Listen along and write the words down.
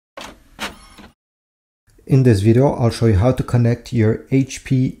In this video, I'll show you how to connect your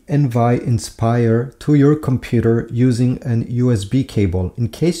HP Envi Inspire to your computer using an USB cable in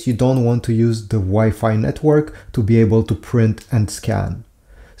case you don't want to use the Wi-Fi network to be able to print and scan.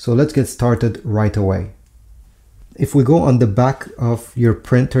 So let's get started right away. If we go on the back of your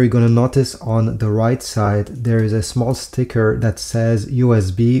printer, you're going to notice on the right side there is a small sticker that says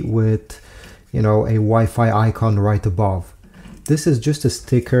USB with, a Wi-Fi icon right above. This is just a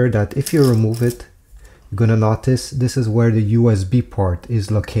sticker that if you remove it, you're going to notice this is where the USB port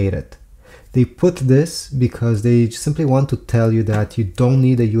is located. They put this because they simply want to tell you that you don't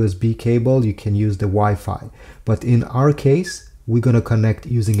need a USB cable, you can use the Wi-Fi. But in our case, we're going to connect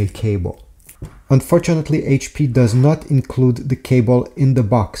using a cable. Unfortunately, HP does not include the cable in the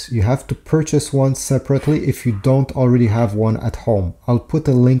box. You have to purchase one separately if you don't already have one at home. I'll put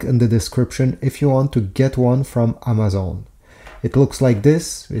a link in the description if you want to get one from Amazon. It looks like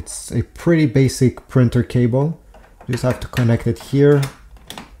this. It's a pretty basic printer cable. You just have to connect it here.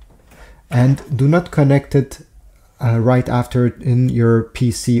 And do not connect it right after in your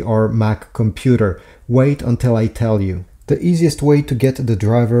PC or Mac computer. Wait until I tell you. The easiest way to get the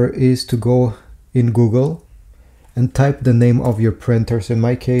driver is to go in Google and type the name of your printer. So in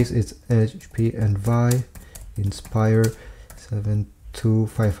my case, it's HP Envi Inspire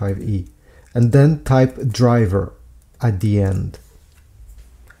 7255e. And then type driver at the end.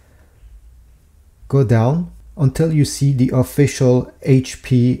 Go down until you see the official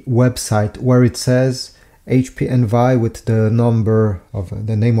HP website where it says HP Envi with the number of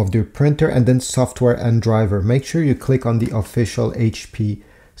the name of the printer and then software and driver. Make sure you click on the official HP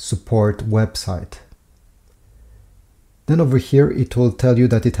support website. Then over here it will tell you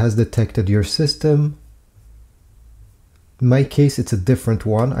that it has detected your system. In my case, it's a different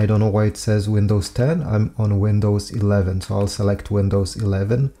one. I don't know why it says Windows 10. I'm on Windows 11, so I'll select Windows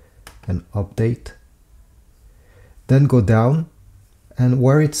 11 and update. Then go down, and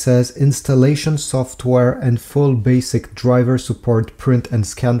where it says Installation Software and Full Basic Driver Support Print and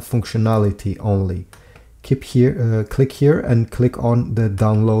Scan Functionality only. Click here and click on the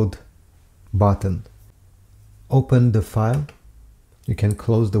Download button. Open the file. You can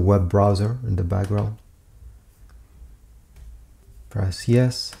close the web browser in the background. Press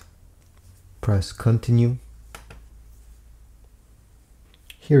yes, press continue.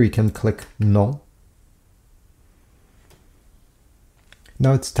 Here you can click no.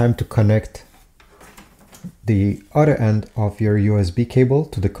 Now it's time to connect the other end of your USB cable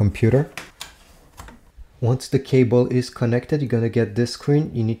to the computer. Once the cable is connected, you're going to get this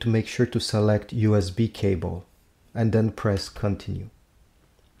screen. You need to make sure to select USB cable and then press continue.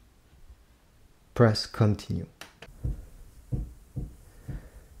 Press continue.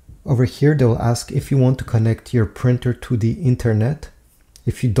 Over here, they'll ask if you want to connect your printer to the internet.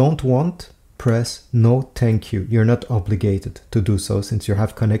 If you don't want, press no, thank you. You're not obligated to do so since you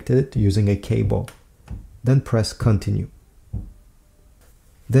have connected it using a cable. Then press continue.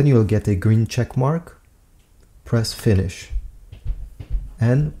 Then you'll get a green check mark. Press finish.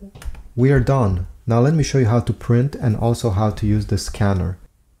 And we are done. Now let me show you how to print and also how to use the scanner.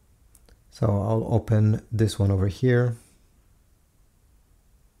 So I'll open this one over here.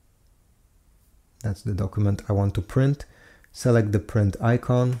 That's the document I want to print. Select the print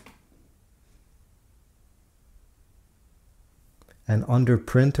icon. And under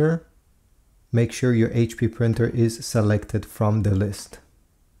printer, make sure your HP printer is selected from the list.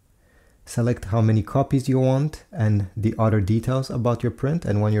 Select how many copies you want and the other details about your print.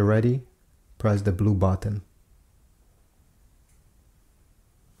 And when you're ready, press the blue button.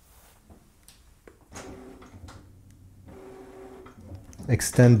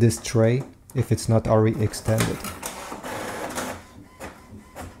 Extend this tray if it's not already extended.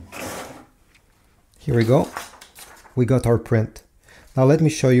 Here we go. We got our print. Now let me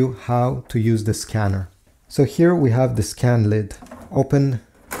show you how to use the scanner. So here we have the scan lid. Open,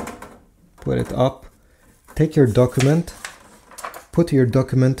 put it up, take your document, put your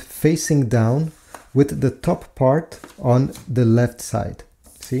document facing down with the top part on the left side.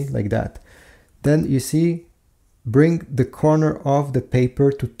 See, like that. Then you see, bring the corner of the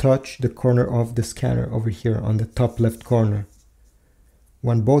paper to touch the corner of the scanner over here on the top left corner.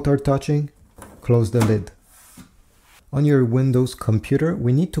 When both are touching, close the lid. On your Windows computer,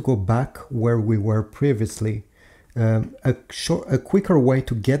 we need to go back where we were previously. A quicker way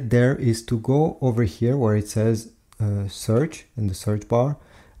to get there is to go over here where it says search in the search bar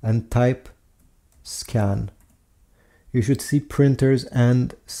and type scan. You should see printers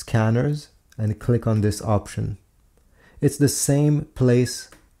and scanners and click on this option. It's the same place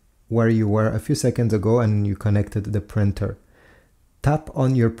where you were a few seconds ago and you connected the printer. Tap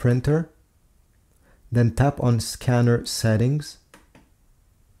on your printer. Then tap on Scanner Settings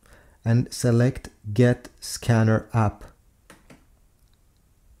and select Get Scanner App.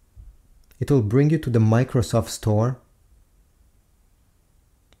 It will bring you to the Microsoft Store.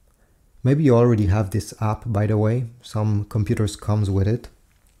 Maybe you already have this app, by the way. Some computers comes with it.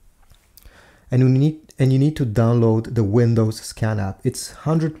 And you need to download the Windows Scan app. It's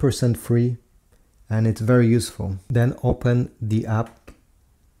 100% free and it's very useful. Then open the app.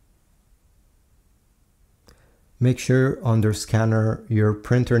 Make sure under Scanner your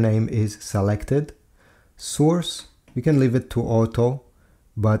printer name is selected. Source, you can leave it to auto.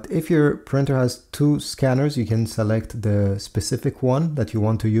 But if your printer has two scanners, you can select the specific one that you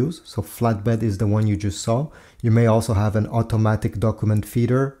want to use. So flatbed is the one you just saw. You may also have an automatic document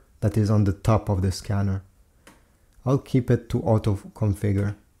feeder that is on the top of the scanner. I'll keep it to auto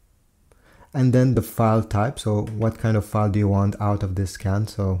configure. And then the file type. So what kind of file do you want out of this scan?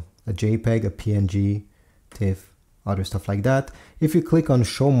 So a JPEG, a PNG, TIFF, other stuff like that. If you click on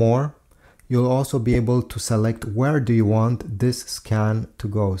show more, you'll also be able to select where do you want this scan to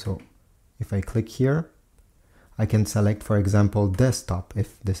go. So if I click here, I can select, for example, desktop,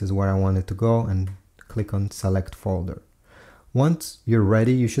 if this is where I want it to go, and click on select folder. Once you're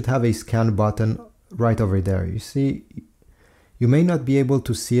ready, you should have a scan button right over there. You see, you may not be able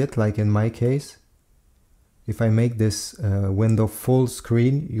to see it like in my case. If I make this window full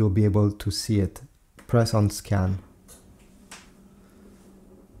screen, you'll be able to see it. Press on scan.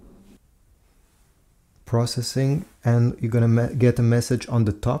 Processing, and you're gonna get a message on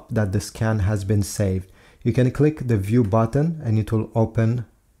the top that the scan has been saved. You can click the view button and it will open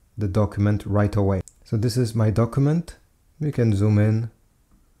the document right away. So this is my document. You can zoom in,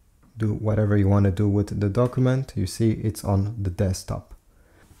 do whatever you want to do with the document. You see it's on the desktop.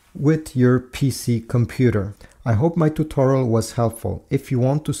 With your PC computer. I hope my tutorial was helpful. If you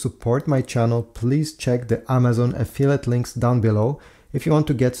want to support my channel, please check the Amazon affiliate links down below. If you want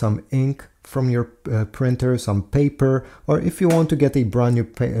to get some ink from your printer, some paper, or if you want to get a brand new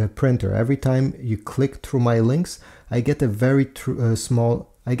printer, every time you click through my links, I get a very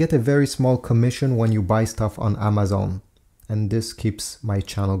small commission when you buy stuff on Amazon. And this keeps my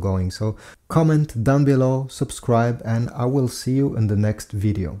channel going. So comment down below, subscribe, and I will see you in the next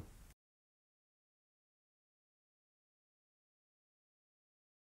video.